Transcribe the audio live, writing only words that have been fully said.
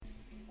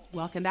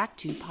Welcome back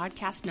to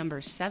podcast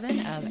number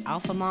 7 of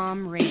Alpha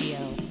Mom Radio.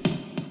 All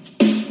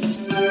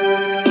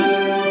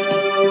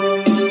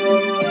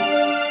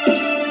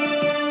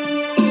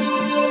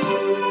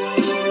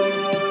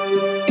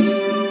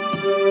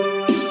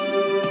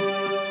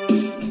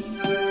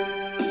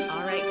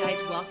right,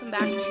 guys, welcome back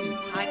to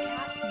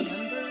podcast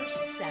number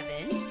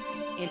 7.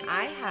 And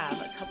I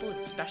have a couple of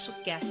special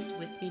guests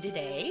with me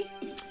today.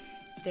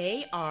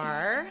 They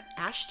are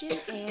Ashton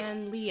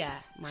and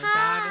Leah,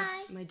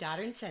 my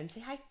daughter and son. Say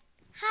hi.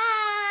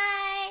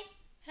 Hi.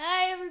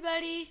 Hi,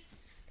 everybody.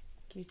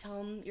 Can you tell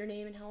them your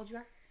name and how old you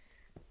are?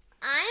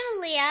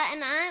 I'm Leah,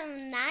 and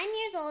I'm 9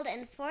 years old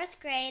in 4th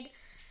grade.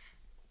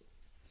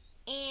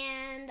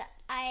 And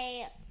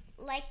I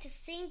like to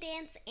sing,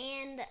 dance,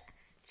 and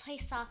play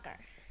soccer.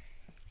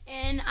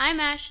 And I'm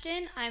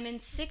Ashton. I'm in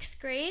 6th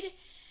grade,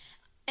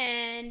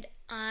 and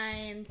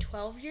I'm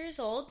 12 years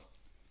old.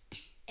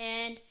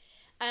 And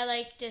I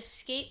like to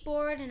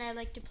skateboard, and I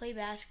like to play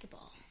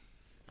basketball.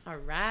 All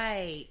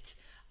right.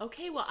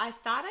 Okay, well, I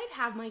thought I'd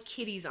have my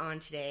kiddies on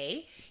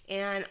today,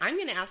 and I'm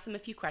going to ask them a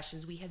few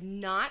questions. We have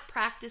not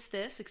practiced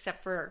this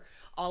except for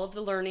all of the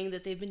learning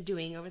that they've been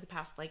doing over the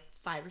past,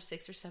 5 or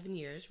 6 or 7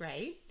 years,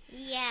 right?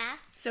 Yeah.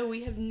 So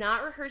we have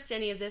not rehearsed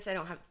any of this. I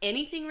don't have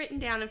anything written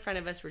down in front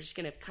of us. We're just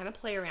going to kind of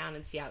play around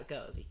and see how it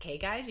goes. Okay,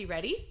 guys, you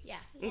ready? Yeah.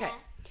 Okay.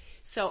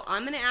 So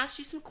I'm going to ask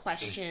you some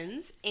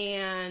questions,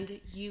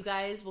 and you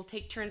guys will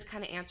take turns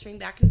kind of answering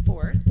back and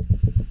forth.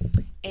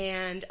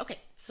 And, okay,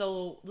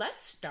 so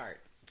let's start.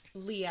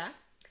 Leah,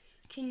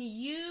 can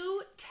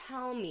you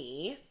tell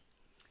me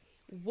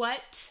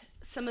what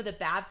some of the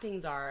bad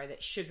things are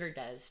that sugar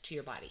does to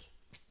your body?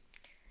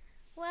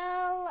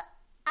 Well,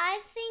 I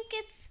think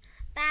it's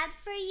bad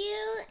for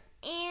you,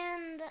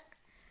 and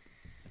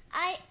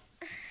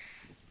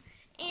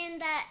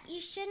that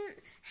you shouldn't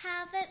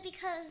have it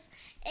because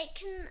it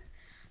can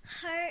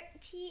hurt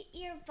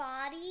your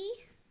body.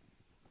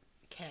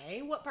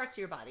 Okay, what parts of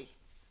your body?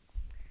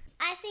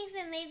 I think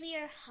that maybe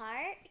your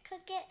heart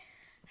could get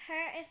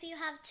hurt if you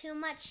have too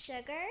much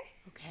sugar.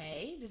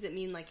 Okay, does it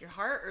mean like your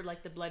heart or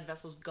like the blood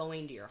vessels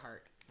going to your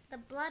heart? The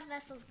blood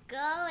vessels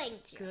going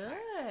to your heart.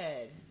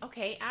 Good.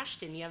 Okay,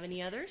 Ashton, you have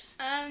any others?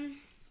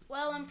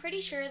 Well, I'm pretty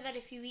sure that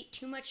if you eat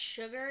too much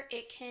sugar,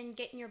 it can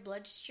get in your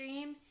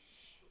bloodstream,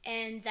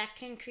 and that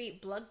can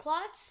create blood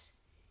clots.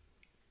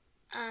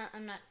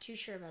 I'm not too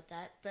sure about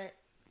that, but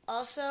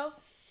also,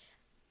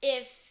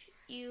 if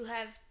you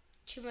have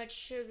too much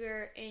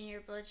sugar in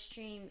your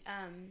bloodstream,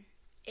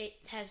 it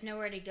has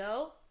nowhere to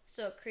go,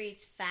 so it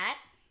creates fat.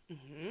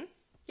 Mm-hmm.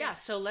 Yeah,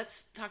 so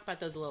let's talk about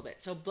those a little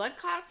bit. So blood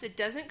clots, it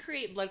doesn't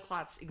create blood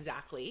clots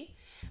exactly,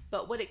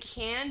 but what it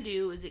can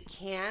do is it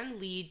can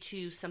lead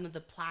to some of the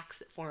plaques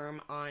that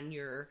form on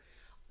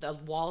the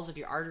walls of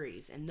your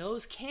arteries, and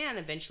those can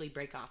eventually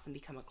break off and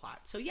become a clot.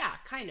 So yeah,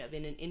 kind of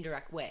in an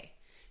indirect way.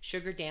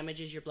 Sugar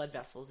damages your blood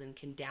vessels and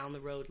can down the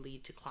road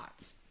lead to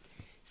clots.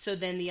 So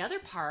then the other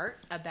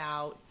part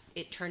about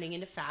it turning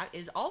into fat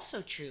is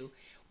also true.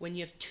 When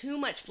you have too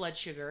much blood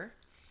sugar,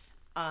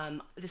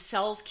 the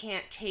cells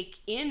can't take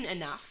in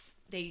enough.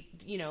 They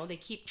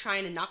keep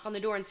trying to knock on the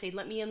door and say,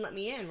 let me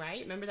in,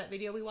 right? Remember that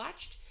video we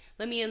watched?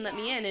 Let me in.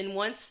 And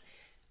once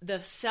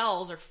the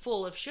cells are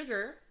full of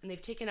sugar and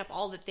they've taken up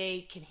all that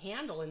they can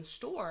handle and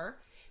store,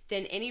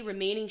 then any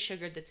remaining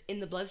sugar that's in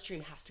the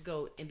bloodstream has to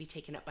go and be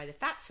taken up by the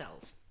fat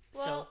cells.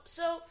 Well,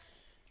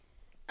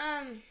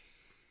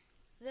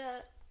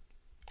 the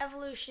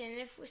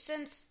evolution,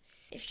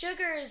 if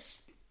sugar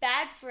is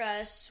bad for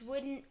us,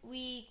 wouldn't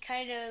we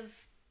kind of,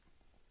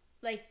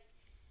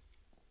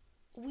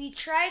 we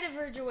try to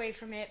verge away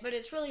from it, but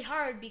it's really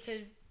hard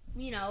because,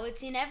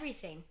 it's in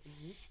everything.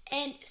 Mm-hmm.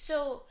 And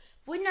so,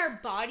 wouldn't our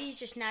bodies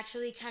just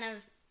naturally kind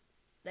of,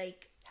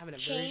 have an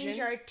change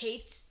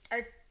aversion?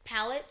 our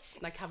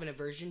palates? Like have an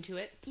aversion to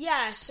it?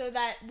 Yeah, so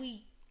that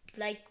we,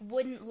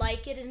 wouldn't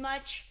like it as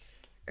much,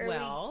 or we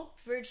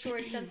verge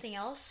towards something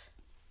else?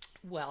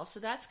 Well, so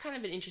that's kind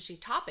of an interesting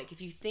topic.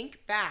 If you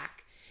think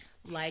back,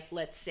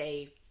 let's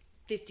say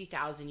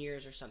 50,000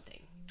 years or something,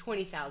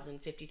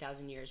 20,000,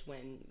 50,000 years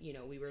when,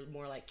 we were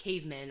more like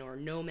cavemen or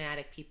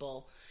nomadic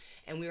people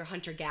and we were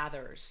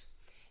hunter-gatherers.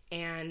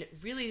 And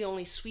really the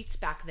only sweets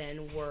back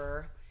then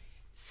were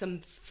some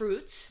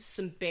fruits,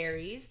 some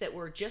berries that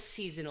were just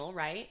seasonal,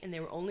 right? And they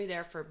were only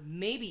there for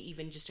maybe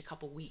even just a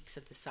couple weeks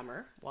of the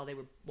summer while they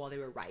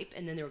were ripe,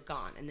 and then they were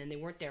gone, and then they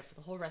weren't there for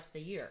the whole rest of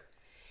the year.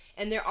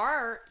 And there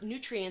are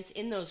nutrients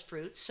in those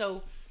fruits.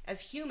 So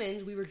as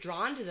humans, we were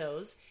drawn to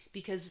those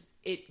because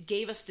it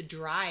gave us the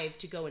drive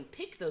to go and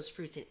pick those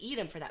fruits and eat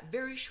them for that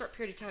very short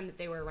period of time that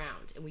they were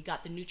around. And we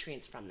got the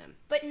nutrients from them.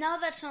 But now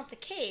that's not the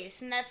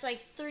case. And that's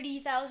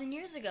 30,000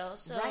 years ago.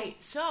 So.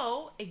 Right.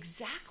 So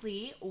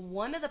exactly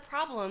one of the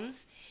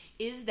problems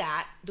is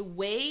that the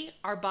way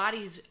our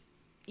bodies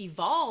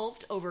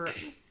evolved over a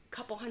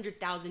couple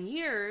 100,000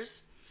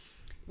 years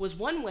was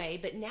one way,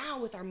 but now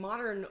with our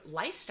modern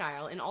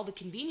lifestyle and all the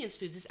convenience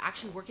foods, it's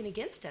actually working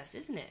against us,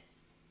 isn't it?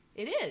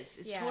 It is.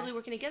 It's totally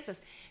working against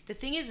us. The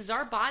thing is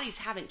our bodies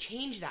haven't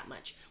changed that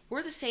much.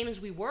 We're the same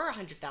as we were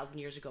 100,000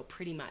 years ago,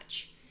 pretty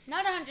much.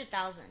 Not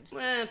 100,000.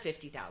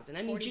 50,000. I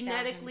mean, 40,000.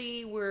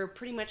 genetically, we're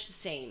pretty much the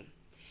same.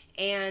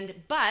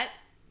 But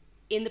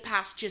in the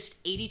past just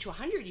 80 to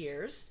 100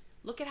 years,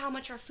 look at how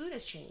much our food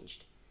has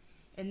changed.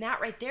 And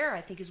that right there,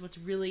 I think, is what's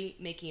really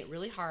making it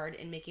really hard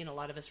and making a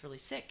lot of us really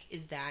sick,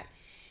 is that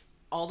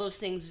all those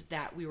things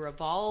that we were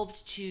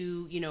evolved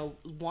to,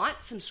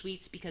 want some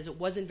sweets because it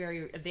wasn't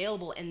very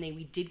available, and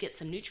we did get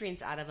some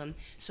nutrients out of them,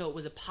 so it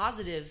was a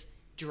positive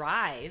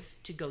drive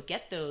to go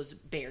get those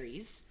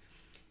berries.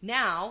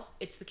 Now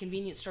it's the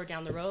convenience store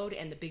down the road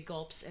and the big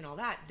gulps and all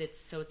that.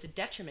 So it's a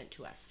detriment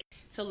to us.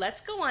 So let's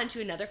go on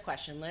to another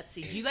question. Let's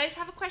see. Do you guys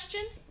have a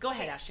question? Go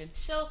ahead, Ashton.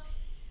 So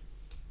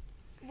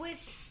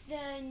with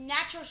the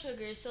natural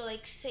sugars, so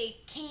like say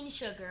cane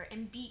sugar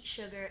and beet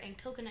sugar and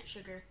coconut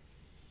sugar,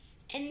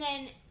 and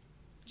then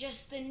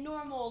just the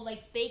normal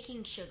like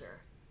baking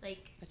sugar,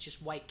 like That's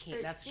just white cane.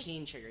 That's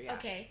cane sugar, yeah.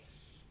 okay.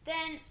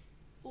 Then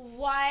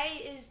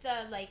why is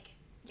the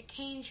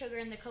cane sugar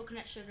and the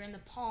coconut sugar and the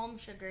palm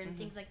sugar and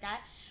things like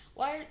that?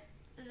 Why are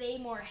they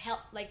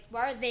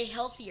why are they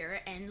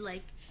healthier and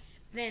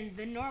than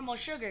the normal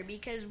sugar?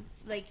 Because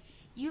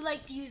you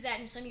like to use that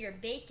in some of your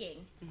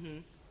baking,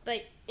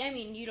 but I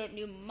mean you don't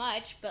do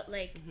much, but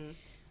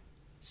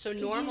So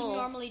you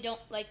normally don't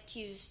like to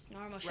use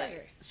normal sugar.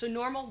 Right. So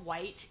normal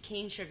white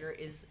cane sugar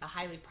is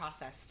highly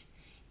processed,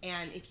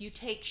 and if you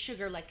take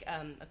sugar like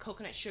a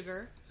coconut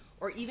sugar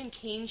or even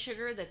cane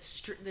sugar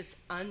that's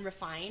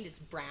unrefined, it's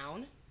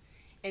brown.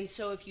 And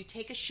so if you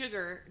take a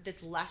sugar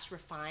that's less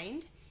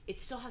refined, it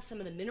still has some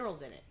of the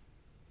minerals in it.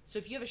 So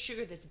if you have a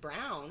sugar that's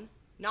brown,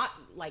 not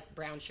like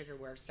brown sugar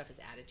where stuff is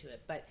added to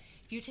it, but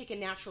if you take a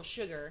natural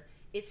sugar,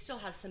 it still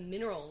has some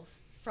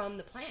minerals from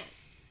the plant.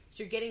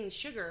 So you're getting the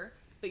sugar,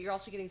 but you're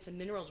also getting some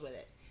minerals with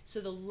it.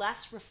 So the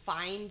less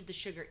refined the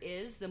sugar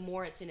is, the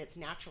more it's in its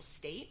natural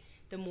state,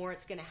 the more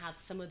it's going to have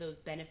some of those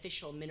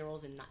beneficial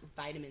minerals and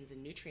vitamins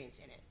and nutrients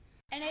in it.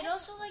 And I'd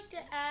also like to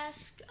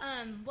ask,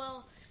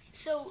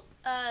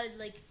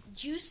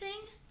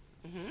 juicing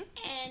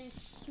and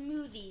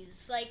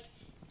smoothies,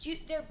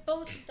 they're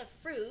both the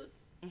fruit.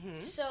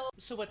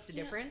 So what's the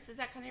difference? Is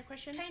that kind of your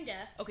question?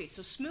 Kinda. Okay,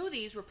 so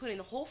smoothies, we're putting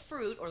the whole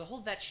fruit or the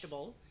whole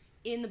vegetable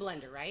in the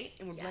blender, right?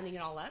 And we're blending it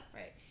all up.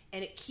 Right.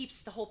 And it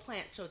keeps the whole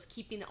plant, so it's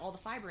keeping all the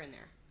fiber in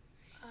there.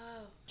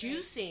 Oh.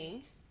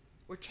 Juicing,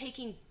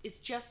 it's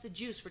just the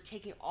juice. We're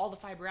taking all the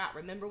fiber out.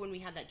 Remember when we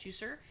had that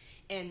juicer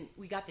and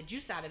we got the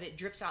juice out of it,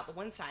 drips out the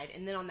one side,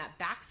 and then on that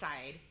back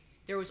side,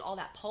 there was all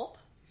that pulp?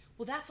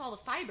 Well, that's all the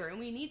fiber, and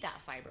we need that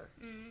fiber.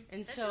 And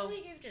That's so what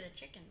we give to the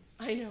chickens.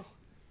 I know.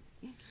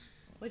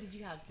 What did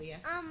you have, Leah?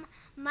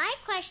 My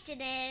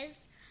question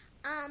is,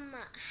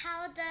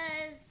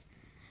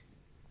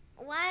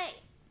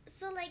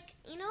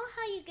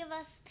 how you give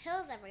us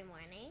pills every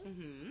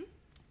morning?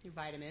 Your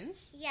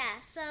vitamins.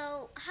 Yeah,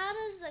 so how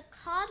does the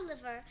cod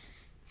liver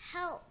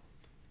help?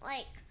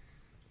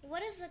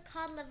 What does the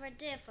cod liver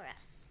do for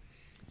us?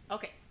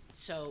 Okay,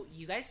 so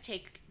you guys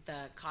take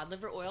the cod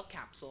liver oil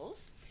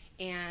capsules,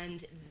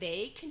 and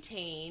they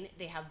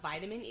have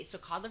vitamin E. So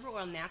cod liver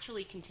oil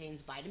naturally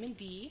contains vitamin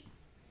D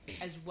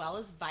as well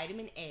as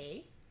vitamin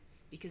A,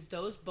 because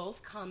those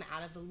both come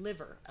out of the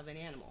liver of an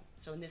animal.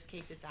 So in this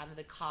case, it's out of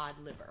the cod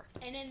liver.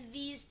 And in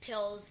these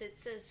pills, it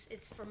says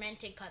it's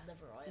fermented cod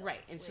liver oil.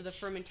 Right, and so the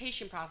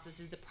fermentation process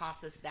is the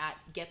process that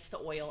gets the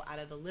oil out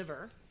of the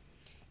liver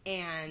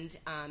and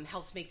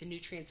helps make the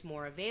nutrients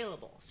more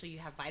available. So you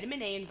have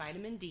vitamin A and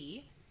vitamin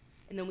D,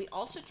 and then we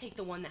also take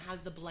the one that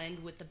has the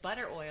blend with the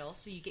butter oil,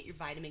 so you get your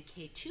vitamin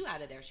K2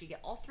 out of there. So you get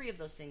all three of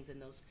those things in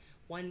those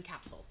one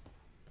capsule.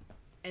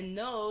 And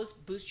those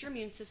boost your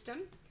immune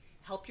system,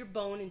 help your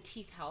bone and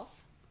teeth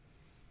health.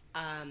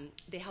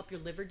 They help your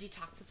liver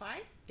detoxify.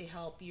 They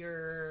help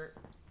your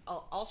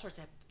all sorts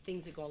of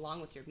things that go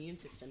along with your immune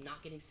system,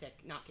 not getting sick,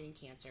 not getting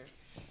cancer,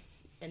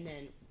 and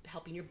then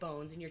helping your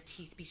bones and your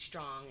teeth be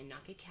strong and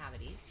not get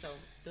cavities. So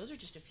those are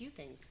just a few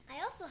things.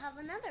 I also have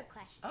another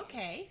question.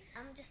 Okay.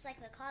 Just like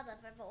the cod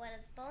liver, but what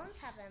does bones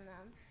have in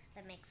them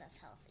that makes us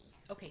healthy?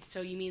 Okay, so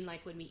you mean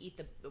like when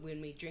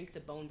we drink the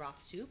bone broth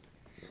soup?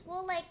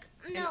 Well,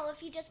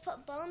 if you just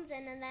put bones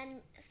in and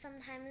then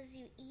sometimes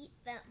you eat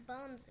the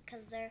bones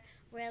because they're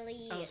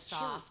really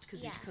soft because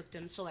chewy. we cooked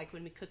them. So like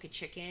when we cook a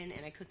chicken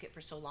and I cook it for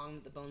so long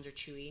that the bones are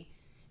chewy,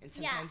 and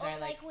Yeah, sometimes or I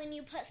like when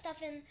you put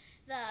stuff in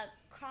the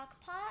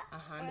crock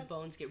pot. and the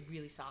bones get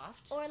really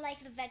soft. Or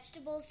the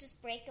vegetables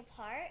just break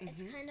apart.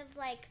 It's kind of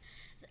like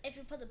if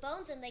you put the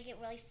bones in, they get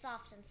really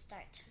soft and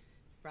start.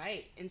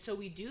 Right, and so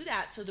we do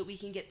that so that we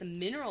can get the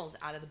minerals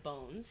out of the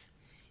bones.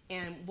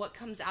 And what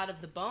comes out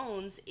of the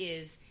bones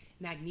is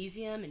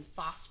magnesium and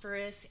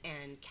phosphorus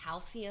and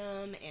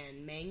calcium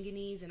and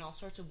manganese and all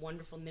sorts of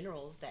wonderful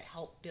minerals that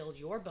help build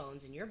your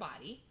bones in your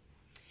body.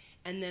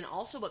 And then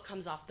also what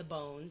comes off the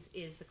bones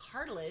is the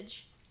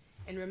cartilage.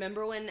 And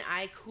remember when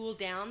I cool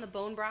down the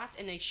bone broth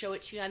and I show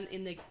it to you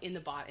in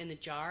the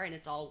jar and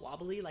it's all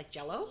wobbly like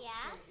Jell-O?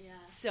 Yeah.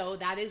 So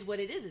that is what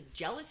it is. It's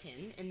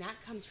gelatin, and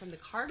that comes from the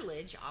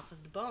cartilage off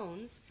of the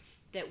bones,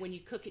 that when you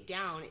cook it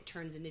down, it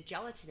turns into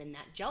gelatin, and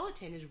that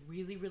gelatin is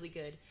really, really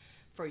good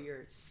for your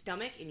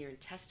stomach and your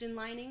intestine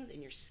linings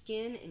and your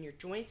skin and your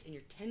joints and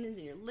your tendons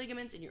and your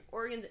ligaments and your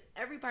organs and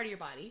every part of your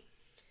body.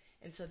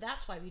 And so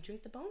that's why we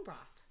drink the bone broth.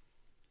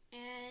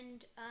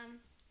 And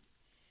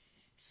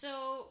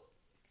so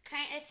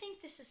I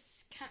think this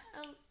is kind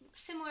of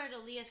similar to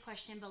Leah's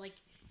question, but like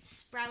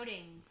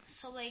sprouting.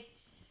 So like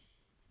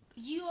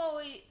we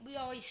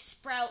always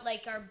sprout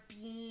like our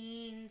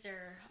beans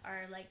or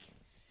our like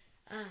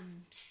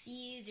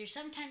seeds or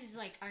sometimes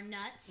like our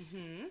nuts.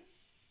 Mm-hmm.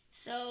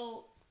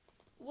 So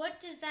what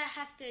does that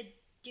have to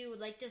do?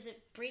 Like, does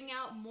it bring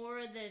out more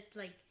of the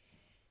like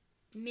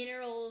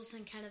minerals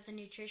and kind of the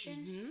nutrition?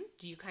 Mm-hmm.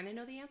 Do you kind of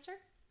know the answer?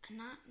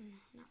 Not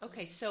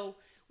Okay, really. so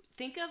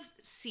think of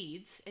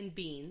seeds and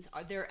beans.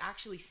 They're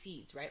actually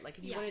seeds, right? Like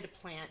if you wanted to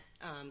plant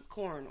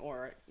corn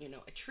or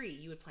a tree,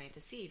 you would plant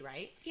a seed,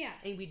 right? Yeah.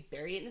 And we'd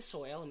bury it in the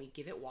soil and we'd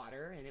give it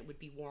water and it would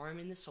be warm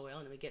in the soil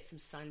and we'd get some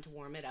sun to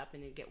warm it up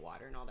and it'd get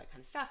water and all that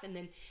kind of stuff. And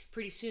then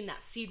pretty soon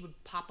that seed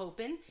would pop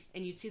open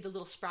and you'd see the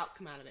little sprout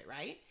come out of it,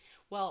 right?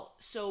 Well,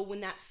 so when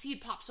that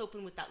seed pops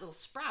open with that little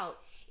sprout,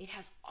 it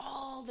has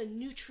all the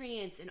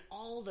nutrients and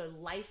all the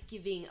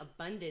life-giving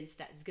abundance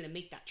that is going to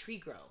make that tree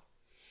grow.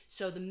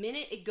 So the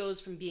minute it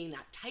goes from being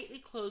that tightly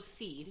closed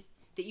seed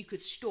that you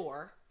could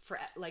store for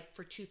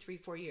 2, 3,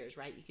 4 years,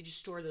 right? You could just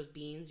store those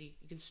beans. You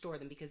can store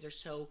them because they're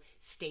so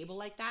stable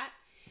like that.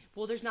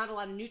 Well, there's not a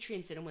lot of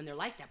nutrients in them when they're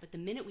like that. But the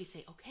minute we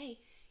say, okay,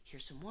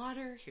 here's some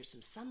water, here's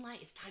some sunlight,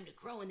 it's time to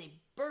grow, and they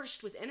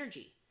burst with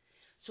energy.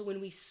 So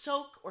when we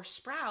soak or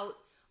sprout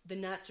the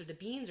nuts or the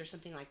beans or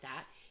something like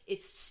that,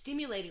 it's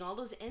stimulating all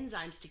those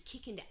enzymes to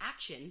kick into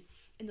action,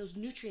 and those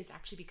nutrients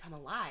actually become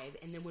alive.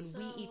 And then when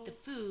we eat the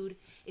food,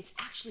 it's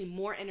actually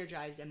more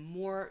energized and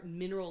more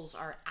minerals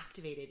are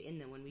activated in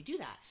them when we do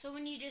that. So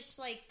when you just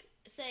like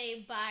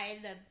say buy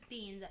the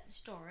beans at the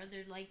store,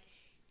 they're like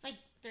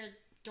they're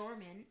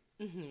dormant,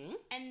 Mm-hmm.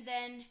 and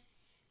then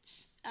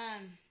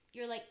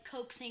you're like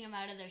coaxing them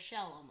out of their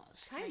shell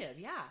almost. Kind of,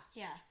 yeah.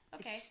 Yeah.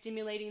 Okay. It's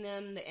stimulating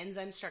them, the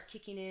enzymes start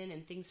kicking in,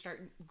 and things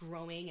start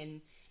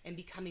growing and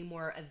becoming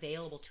more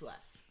available to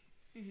us.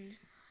 Mm-hmm.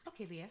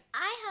 Okay, Leah.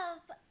 I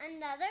have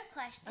another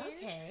question.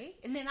 Okay.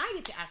 And then I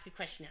get to ask a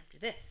question after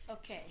this.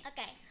 Okay.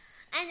 Okay.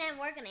 And then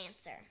we're going to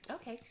answer.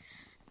 Okay.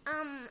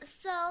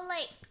 So,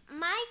 like,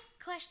 my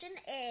question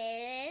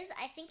is,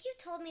 I think you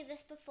told me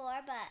this before,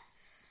 but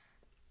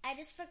I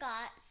just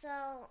forgot.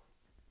 So,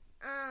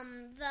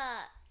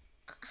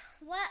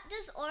 what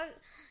does why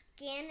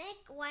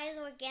is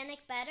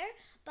organic better?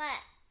 But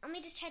let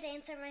me just try to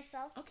answer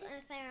myself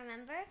if I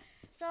remember.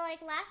 So,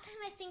 like, last time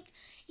I think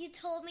you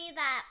told me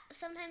that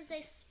sometimes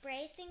they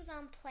spray things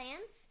on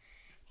plants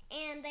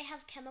and they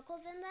have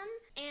chemicals in them.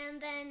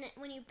 And then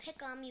when you pick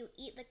them, you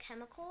eat the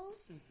chemicals.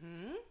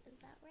 Mm-hmm. Is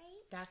that right?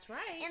 That's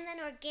right. And then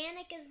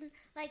organic is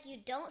like you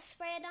don't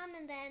spray it on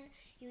and then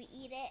you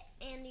eat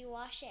it and you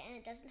wash it and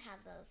it doesn't have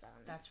those on.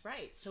 That's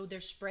right. So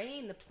they're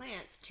spraying the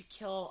plants to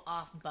kill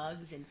off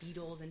bugs and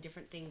beetles and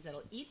different things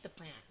that'll eat the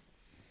plant.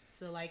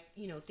 So like,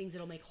 things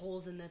that'll make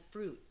holes in the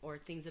fruit or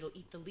things that'll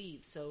eat the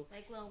leaves. So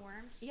Like little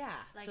worms? yeah.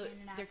 Like so in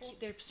an apple?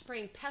 they're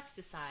spraying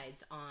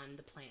pesticides on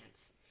the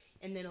plants.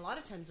 And then a lot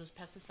of times those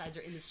pesticides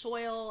are in the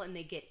soil and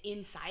they get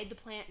inside the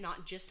plant,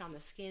 not just on the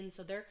skin.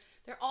 So they're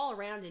all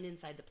around and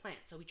inside the plant.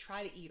 So we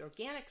try to eat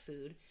organic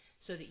food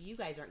so that you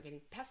guys aren't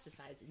getting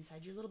pesticides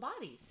inside your little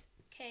bodies.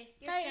 Okay.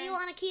 So you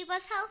want to keep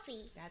us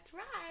healthy. That's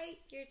right.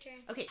 Your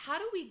turn. Okay, how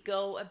do we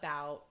go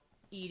about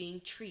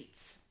eating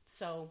treats?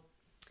 So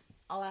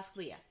I'll ask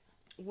Leah.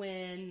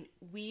 When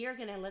we are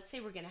let's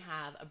say we're going to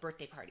have a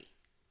birthday party.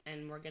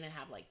 And we're going to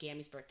have like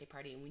Gammy's birthday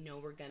party. And we know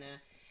we're going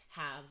to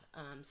have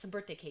some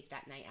birthday cake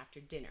that night after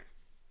dinner.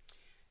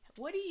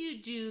 What do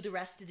you do the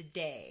rest of the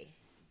day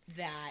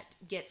that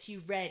gets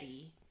you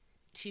ready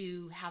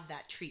to have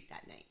that treat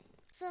that night?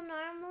 So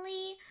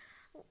normally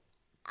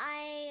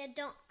I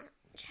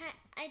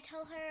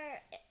tell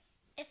her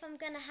if I'm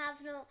going to have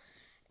no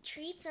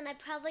treats, and I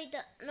probably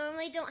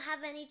normally don't have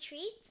any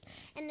treats.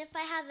 And if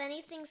I have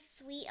anything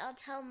sweet, I'll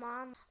tell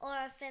Mom. Or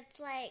if it's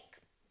like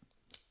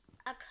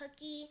a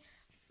cookie,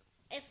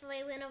 if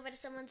we went over to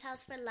someone's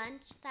house for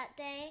lunch that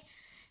day,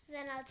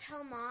 then I'll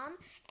tell Mom.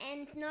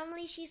 And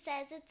normally she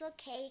says it's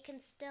okay, you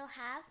can still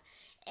have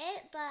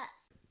it,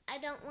 but I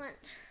don't want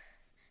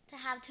to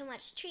have too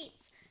much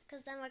treats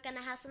because then we're going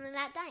to have something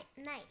that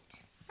night.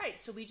 Right,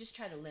 so we just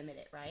try to limit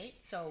it, right?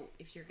 So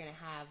if you're going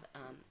to have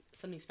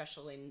something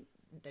special in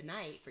the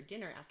night for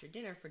dinner, after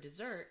dinner for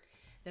dessert,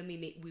 then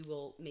we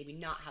will maybe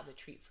not have a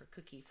treat for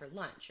cookie for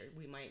lunch, or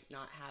we might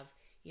not have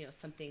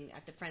something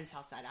at the friend's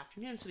house that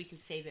afternoon, so we can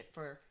save it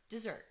for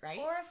dessert, right?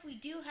 Or if we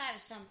do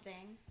have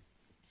something,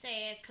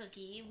 say a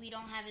cookie, we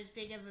don't have as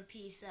big of a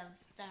piece of,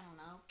 I don't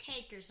know,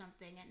 cake or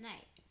something at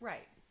night.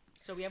 Right.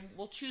 So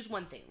we'll choose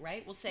one thing,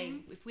 right? We'll say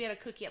if we had a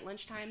cookie at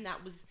lunchtime,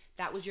 that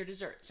was your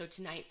dessert. So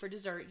tonight for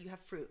dessert, you have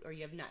fruit or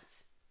you have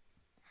nuts.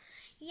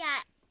 Yeah.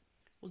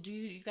 Well, do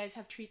you guys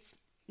have treats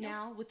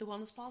now with the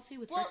wellness policy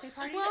with birthday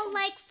parties? Well,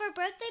 like for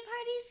birthday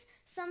parties,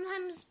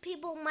 sometimes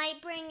people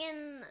might bring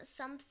in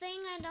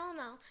something. I don't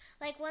know.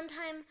 Like one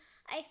time,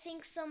 I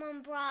think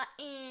someone brought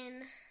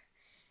in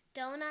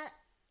donut,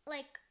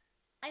 like,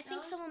 I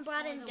think was someone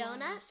brought before in the ones-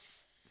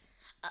 donuts.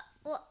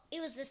 Well, it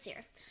was this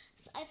year.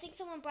 So I think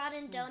someone brought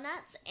in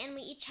donuts, and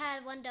we each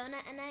had one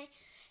donut, and I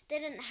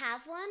didn't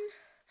have one.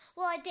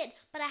 Well, I did,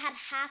 but I had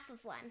half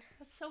of one.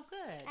 That's so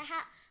good. I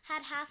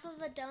had half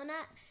of a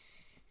donut,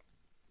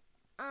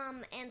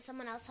 and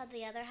someone else had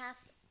the other half.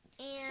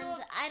 And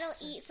So- I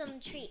don't eat some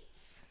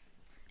treats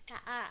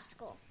at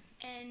school,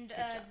 And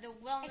the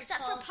wellness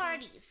except policy, for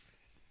parties.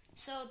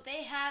 So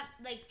they have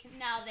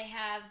now they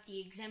have the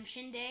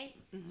exemption day.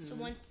 So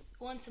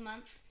once a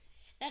month.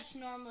 That's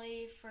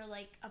normally for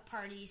a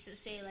party. So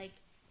say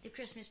the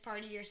Christmas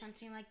party or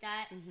something like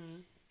that.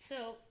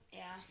 So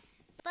yeah.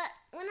 But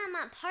when I'm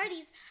at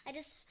parties, I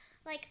just,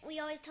 we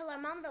always tell our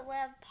mom that we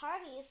have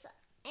parties.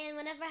 And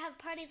whenever I have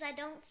parties, I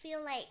don't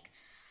feel like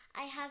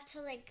I have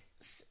to,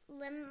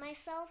 limit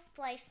myself.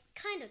 Well, I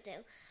kind of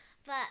do.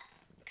 But,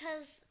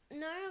 because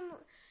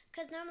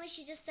normally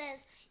she just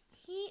says,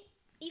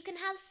 you can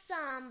have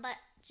some, but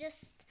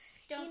just...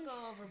 Don't go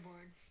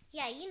overboard.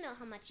 Yeah, you know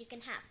how much you can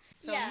have.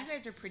 So Yeah. you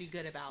guys are pretty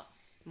good about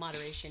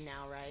moderation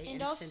now, right?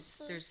 And since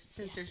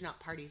also- there's not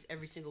parties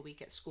every single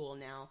week at school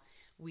now,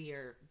 we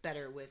are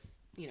better with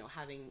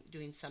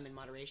doing some in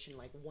moderation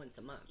once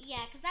a month.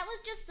 Yeah, because that was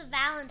just the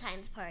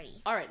Valentine's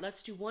party. All right,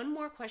 let's do one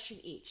more question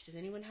each. Does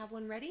anyone have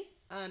one ready?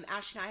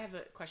 Ashton, I have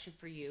a question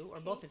for you, or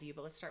both of you,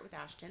 but let's start with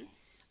Ashton.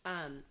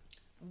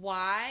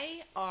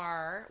 Why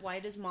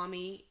does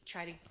mommy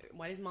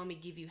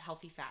give you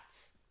healthy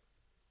fats?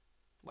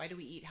 Why do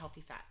we eat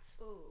healthy fats?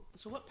 Ooh.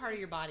 So what part of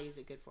your body is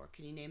it good for?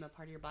 Can you name a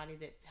part of your body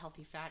that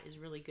healthy fat is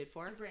really good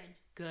for? Your brain.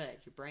 Good,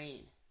 your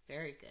brain.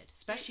 Very good.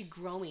 Especially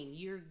growing.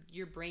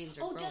 Your brains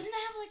are Oh, growing. doesn't it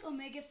have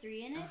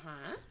omega-3 in it?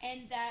 Uh-huh.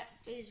 And that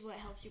is what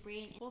helps your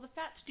brain. Well, the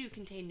fats do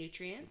contain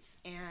nutrients,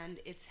 and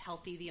it's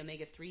healthy, the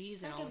omega-3s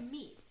It's and like all. a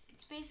meat.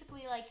 It's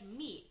basically like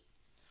meat.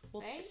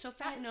 Well, right? so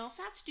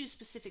fats do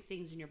specific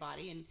things in your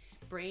body, and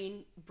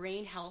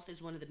brain health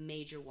is one of the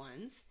major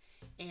ones.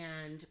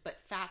 But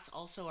fats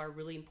also are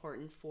really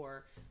important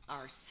for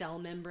our cell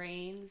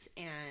membranes,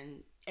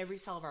 and every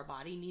cell of our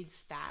body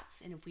needs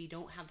fats. And if we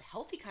don't have the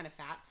healthy kind of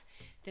fats,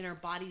 then our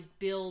bodies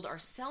build our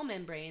cell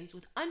membranes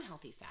with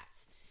unhealthy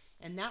fats.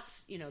 And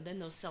that's, then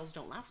those cells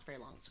don't last very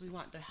long. So we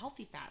want the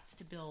healthy fats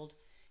to build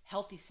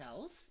healthy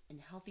cells and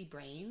healthy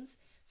brains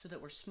so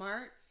that we're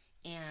smart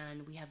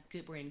and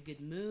we're in good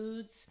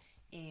moods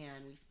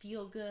and we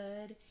feel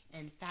good,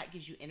 and fat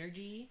gives you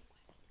energy.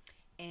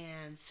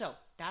 And so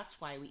that's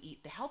why we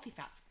eat the healthy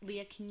fats.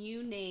 Leah, can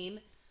you name,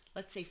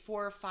 let's say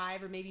 4 or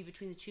 5, or maybe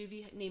between the two of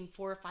you, name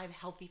 4 or 5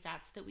 healthy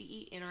fats that we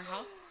eat in our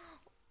house?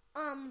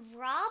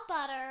 Raw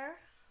butter,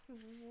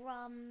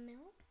 raw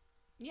milk.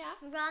 Yeah.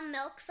 Raw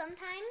milk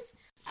sometimes.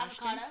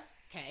 Avocado.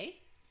 Okay.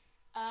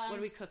 What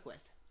do we cook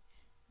with?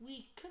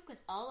 We cook with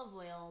olive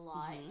oil a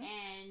lot,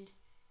 and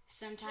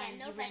sometimes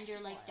Yeah, no you render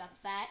vegetable oil.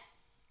 duck fat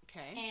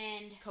Okay.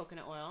 and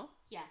Coconut oil.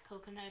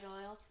 coconut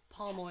oil.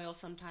 Palm oil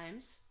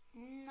sometimes.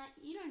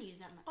 You don't use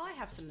that much. Oh, I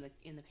have some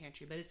in the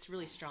pantry, but it's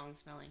really strong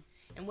smelling.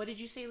 And what did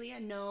you say, Leah?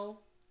 No.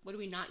 What do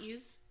we not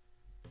use?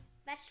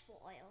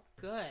 Vegetable oil.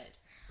 Good.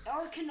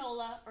 Or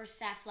canola, or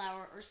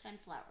safflower, or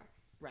sunflower.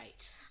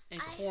 Right.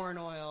 And corn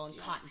oil and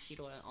cottonseed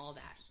oil and all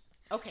that.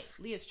 Okay,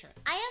 Leah's turn.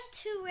 I have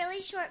 2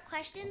 really short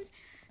questions.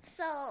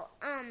 So,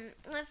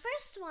 my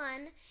first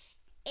one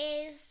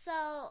is,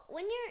 so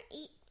when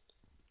you're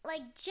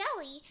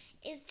jelly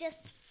is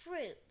just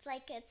fruits.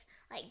 It's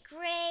like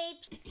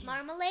grapes.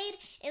 Marmalade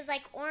is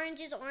like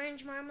oranges,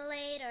 orange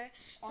marmalade, or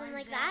something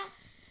Orange like that.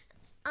 zest.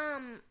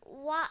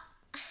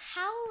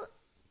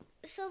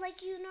 So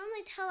you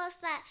normally tell us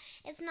that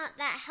it's not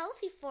that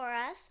healthy for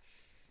us,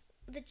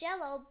 the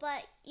Jell-O,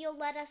 but you'll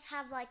let us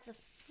have the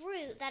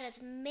fruit that it's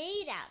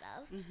made out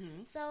of.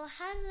 Mm-hmm. So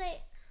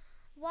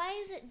why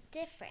is it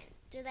different?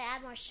 Do they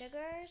add more sugar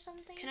or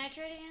something? Can I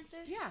try to answer?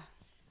 Yeah.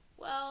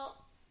 Well,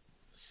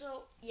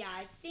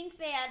 I think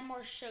they add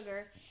more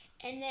sugar,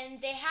 and then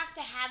they have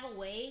to have a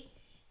way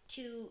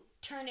to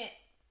turn it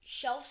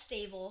shelf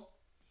stable,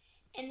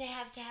 and they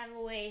have to have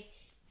a way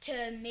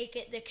to make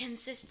it the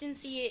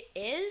consistency it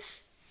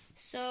is.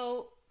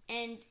 So,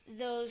 and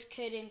those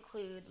could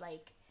include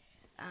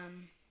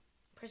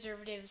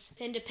preservatives,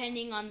 and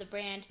depending on the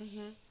brand,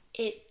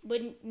 it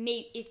wouldn't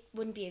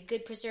be a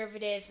good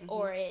preservative,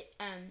 or it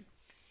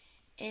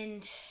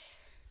and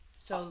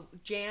So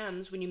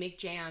jams, when you make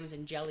jams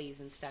and jellies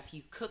and stuff,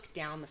 you cook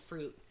down the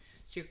fruit.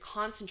 So you're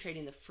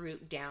concentrating the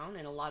fruit down,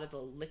 and a lot of the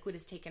liquid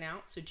is taken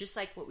out. So just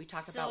like what we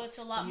talk about. So it's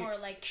a lot more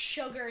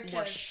sugar to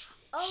more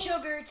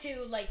sugar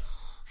to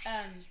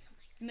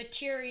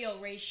material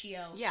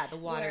ratio. Yeah, the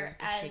water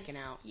is whereas- taken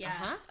out. Yeah.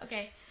 Uh-huh.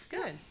 Okay.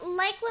 Good.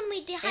 Like when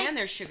we And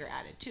there's sugar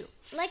added too.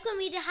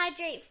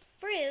 dehydrate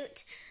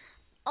fruit,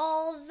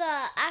 all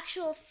the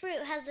actual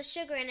fruit has the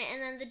sugar in it,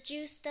 and then the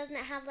juice doesn't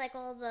have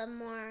all the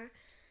more.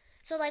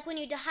 So when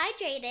you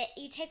dehydrate it,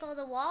 you take all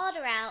the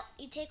water out,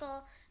 you take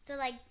all the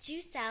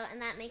juice out,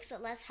 and that makes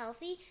it less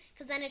healthy,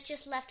 because then it's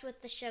just left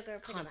with the sugar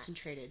pretty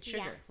Concentrated sugar,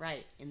 Yeah.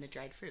 right, in the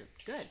dried fruit.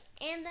 Good.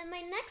 much. And then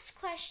my next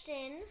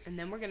question, And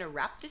then we're going to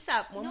wrap this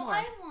up. One No, more.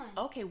 I have one.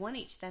 Okay, one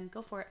each then.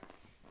 Go for it.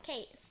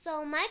 Okay,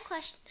 so my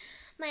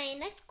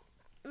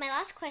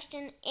last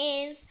question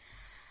is,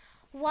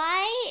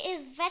 why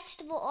is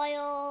vegetable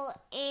oil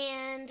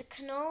and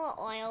canola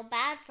oil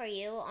bad for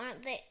you?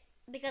 Aren't they?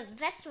 Because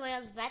vegetable oil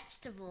is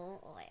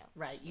vegetable oil.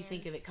 Right. You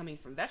think of it coming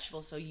from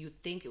vegetables, so you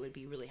think it would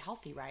be really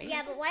healthy, right?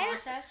 Yeah, but why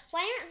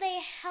aren't they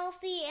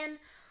healthy, and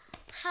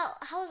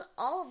how is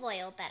olive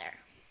oil better?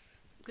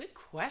 Good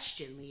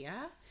question,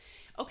 Leah.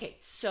 Okay,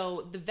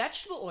 so the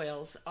vegetable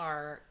oils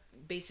are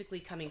basically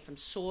coming from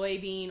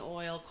soybean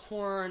oil,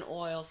 corn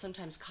oil,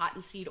 sometimes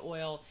cottonseed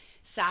oil,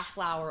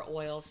 safflower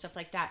oil, stuff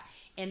like that.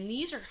 And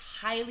these are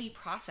highly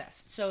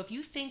processed. So if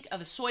you think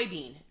of a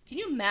soybean, can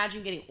you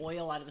imagine getting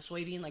oil out of a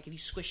soybean, like if you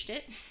squished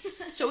it?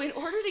 So in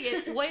order to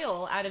get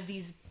oil out of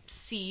these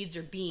seeds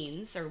or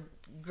beans or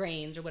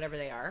grains or whatever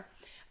they are,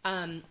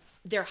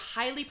 they're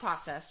highly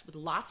processed with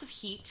lots of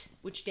heat,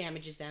 which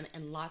damages them,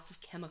 and lots of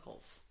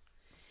chemicals.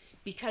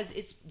 Because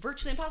it's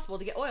virtually impossible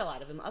to get oil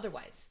out of them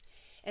otherwise.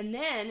 And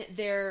then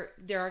there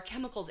are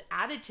chemicals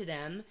added to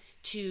them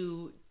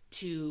to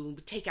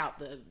take out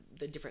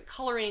the different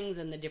colorings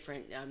and the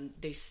different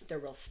they're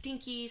real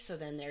stinky, so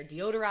then they're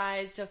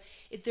deodorized. So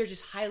they're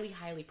just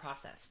highly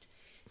processed.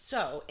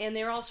 So, and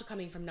they're also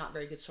coming from not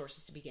very good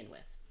sources to begin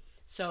with.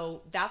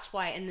 So that's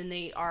why. And then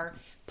they are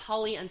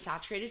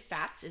polyunsaturated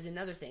fats is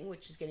another thing,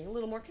 which is getting a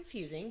little more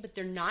confusing, but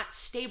they're not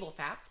stable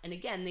fats. And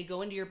again, they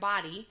go into your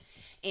body,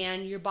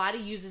 and your body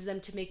uses them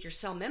to make your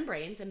cell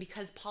membranes. And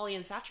because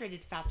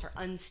polyunsaturated fats are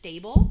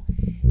unstable,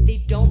 they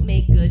don't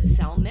make good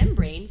cell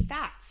membrane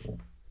fats.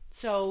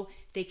 So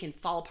they can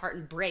fall apart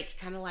and break,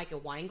 kind of like a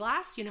wine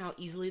glass. You know how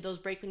easily those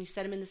break when you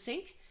set them in the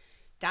sink?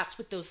 That's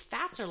what those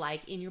fats are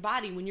like in your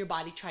body when your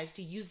body tries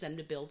to use them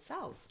to build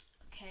cells.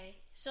 Okay,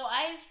 so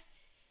I have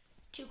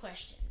 2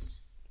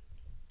 questions.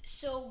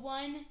 So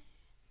one,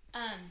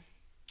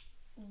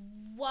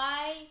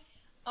 why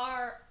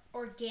are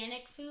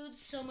organic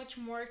foods so much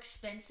more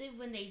expensive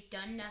when they've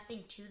done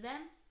nothing to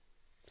them?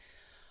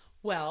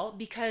 Well,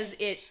 because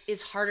it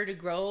is harder to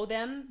grow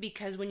them,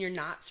 because when you're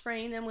not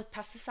spraying them with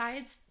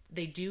pesticides,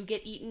 they do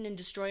get eaten and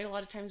destroyed a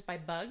lot of times by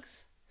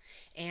bugs.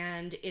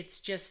 And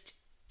it's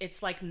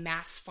like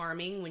mass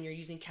farming when you're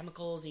using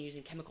chemicals and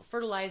using chemical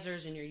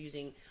fertilizers, and you're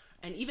using,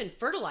 and even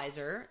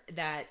fertilizer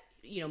that,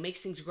 makes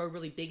things grow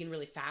really big and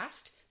really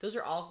fast. Those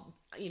are all,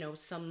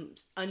 some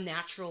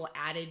unnatural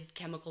added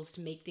chemicals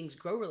to make things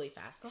grow really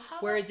fast. Well,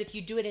 whereas if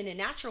you do it in a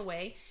natural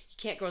way, you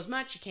can't grow as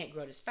much, you can't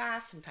grow it as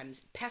fast.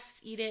 Sometimes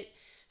pests eat it.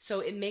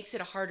 So it makes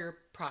it a harder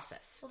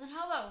process. Well, then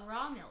how about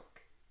raw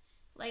milk?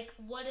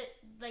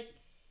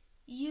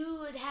 You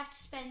would have to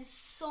spend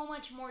so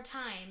much more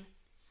time.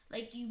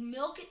 Like, you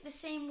milk it the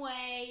same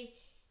way.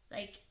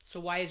 So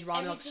why is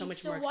raw milk so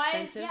much more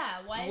expensive?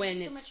 Why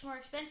is it so much more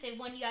expensive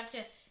when you have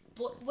to,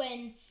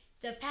 when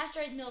the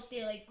pasteurized milk,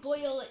 they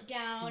boil it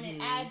down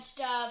and add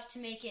stuff to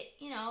make it,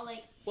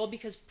 Well,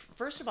 because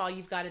first of all,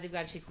 they've got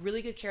to take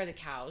really good care of the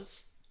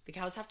cows. The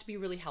cows have to be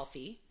really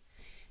healthy.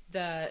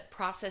 The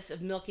process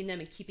of milking them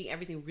and keeping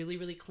everything really,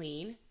 really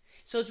clean.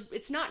 So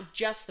it's not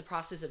just the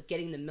process of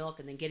getting the milk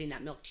and then getting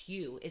that milk to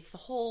you. It's the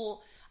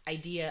whole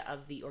idea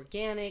of the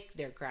organic,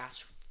 they're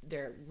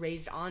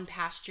raised on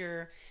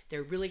pasture,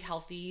 they're really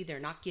healthy, they're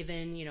not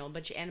given, a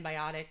bunch of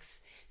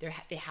antibiotics.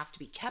 They have to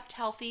be kept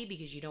healthy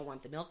because you don't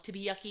want the milk to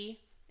be yucky,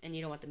 and you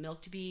don't want the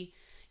milk to be,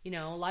 a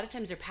lot of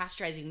times they're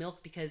pasteurizing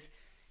milk because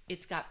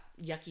it's got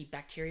yucky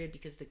bacteria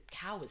because the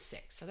cow was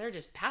sick. So they're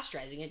just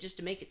pasteurizing it just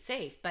to make it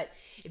safe. But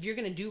if you're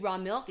going to do raw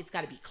milk, it's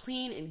got to be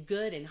clean and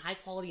good and high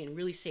quality and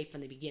really safe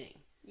from the beginning.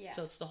 Yeah.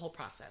 So it's the whole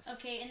process.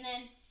 Okay, and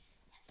then,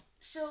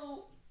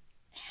 so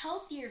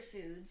healthier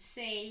foods,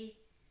 say,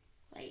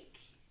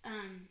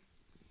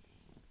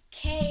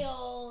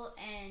 kale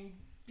and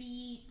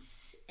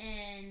beets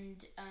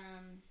and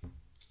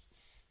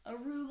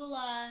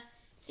arugula,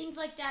 things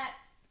like that.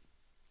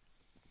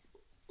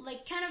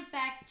 Kind of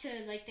back to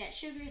that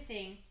sugar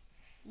thing.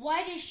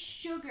 Why does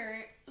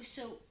sugar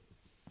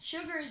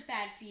is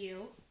bad for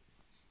you,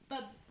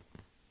 but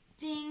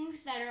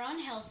things that are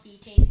unhealthy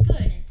taste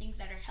good and things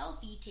that are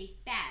healthy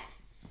taste bad?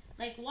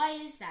 Why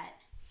is that?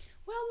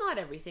 Well, not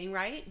everything,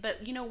 right?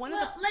 But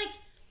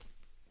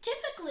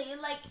typically,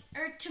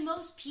 or to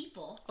most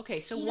people. Okay,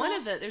 so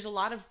there's a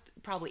lot of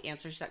probably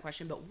answers to that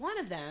question, but one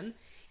of them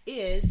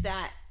is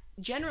that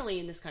generally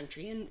in this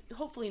country, and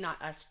hopefully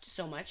not us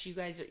so much, you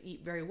guys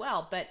eat very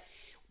well, but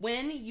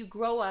when you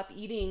grow up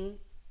eating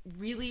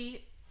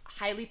really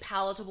highly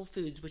palatable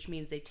foods, which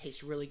means they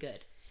taste really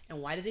good.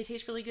 And why do they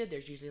taste really good?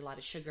 There's usually a lot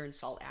of sugar and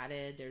salt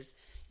added. There's,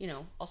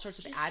 all sorts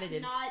of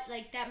additives. Not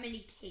that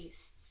many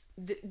tastes.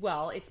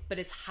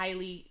 It's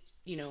highly,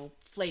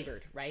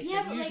 flavored, right?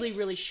 Yeah, they're usually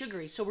really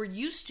sugary. So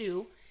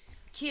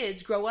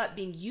kids grow up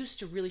being used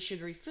to really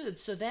sugary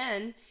foods. So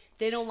then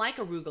they don't like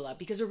arugula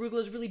because arugula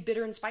is really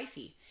bitter and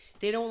spicy.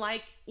 They don't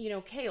like,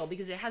 kale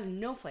because it has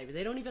no flavor.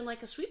 They don't even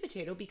like a sweet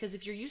potato because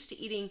if you're used to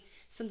eating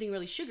something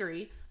really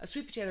sugary, a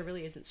sweet potato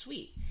really isn't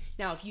sweet.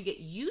 Now, if you get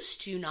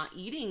used to not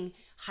eating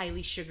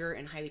highly sugar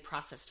and highly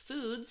processed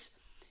foods,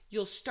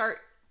 you'll start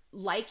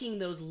liking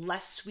those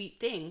less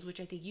sweet things, which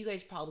I think you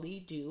guys probably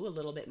do a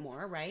little bit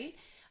more, right?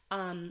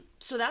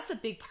 So that's a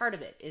big part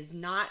of it, is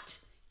not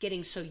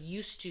getting so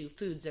used to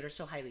foods that are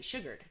so highly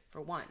sugared,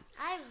 for one.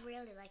 I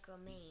really like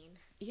romaine.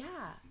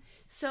 Yeah.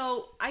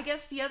 So I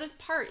guess the other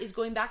part is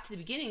going back to the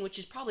beginning, which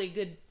is probably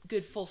a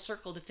good full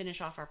circle to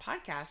finish off our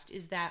podcast,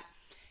 is that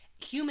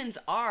humans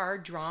are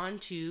drawn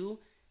to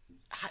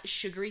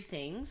sugary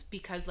things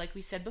because, like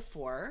we said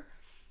before,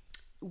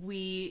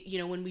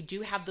 when we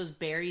do have those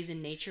berries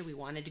in nature, we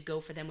wanted to go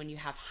for them. When you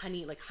have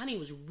honey, like honey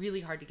was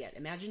really hard to get.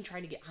 Imagine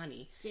trying to get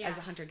honey as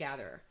a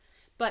hunter-gatherer.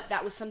 But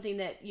that was something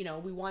that,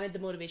 we wanted the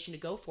motivation to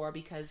go for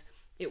because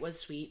it was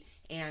sweet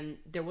and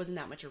there wasn't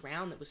that much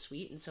around that was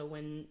sweet. And so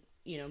when,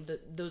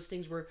 those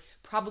things were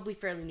probably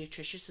fairly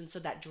nutritious, and so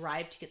that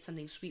drive to get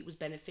something sweet was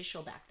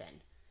beneficial back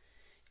then.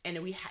 And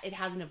it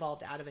hasn't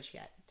evolved out of us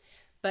yet.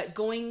 But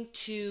going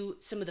to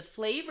some of the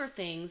flavor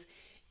things,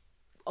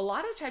 a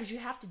lot of times you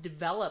have to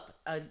develop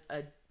a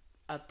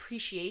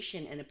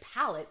appreciation and a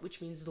palate,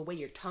 which means the way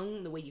your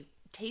tongue, the way you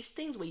taste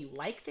things, the way you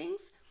like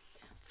things,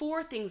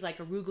 for things like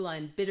arugula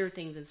and bitter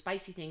things and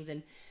spicy things,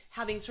 and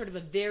having sort of a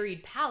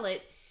varied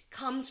palate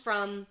comes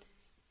from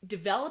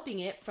developing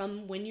it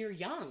from when you're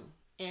young.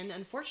 And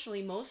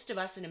unfortunately, most of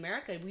us in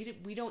America,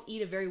 we don't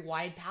eat a very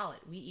wide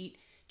palate. We eat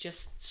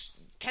just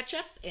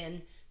ketchup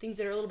and things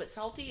that are a little bit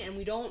salty, and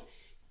we don't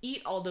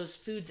eat all those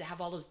foods that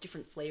have all those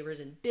different flavors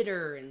and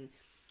bitter and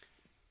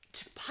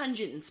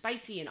pungent and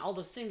spicy and all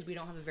those things. We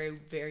don't have a very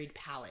varied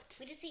palate.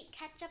 We just eat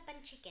ketchup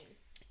and chicken.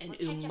 And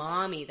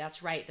umami,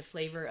 that's right, the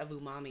flavor of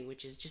umami,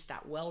 which is just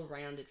that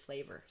well-rounded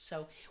flavor.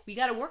 So we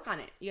got to work on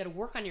it. You got to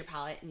work on your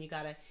palate, and you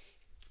got to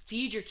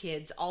feed your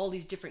kids all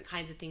these different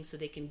kinds of things so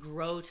they can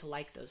grow to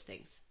like those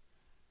things.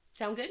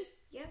 Sound good?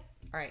 Yep.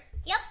 All right.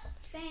 Yep.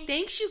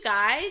 Thanks, you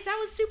guys. That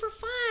was super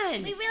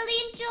fun. We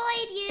really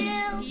enjoyed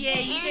you. Yeah,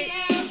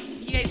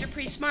 you guys are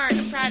pretty smart.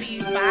 I'm proud of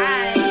you.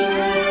 Bye.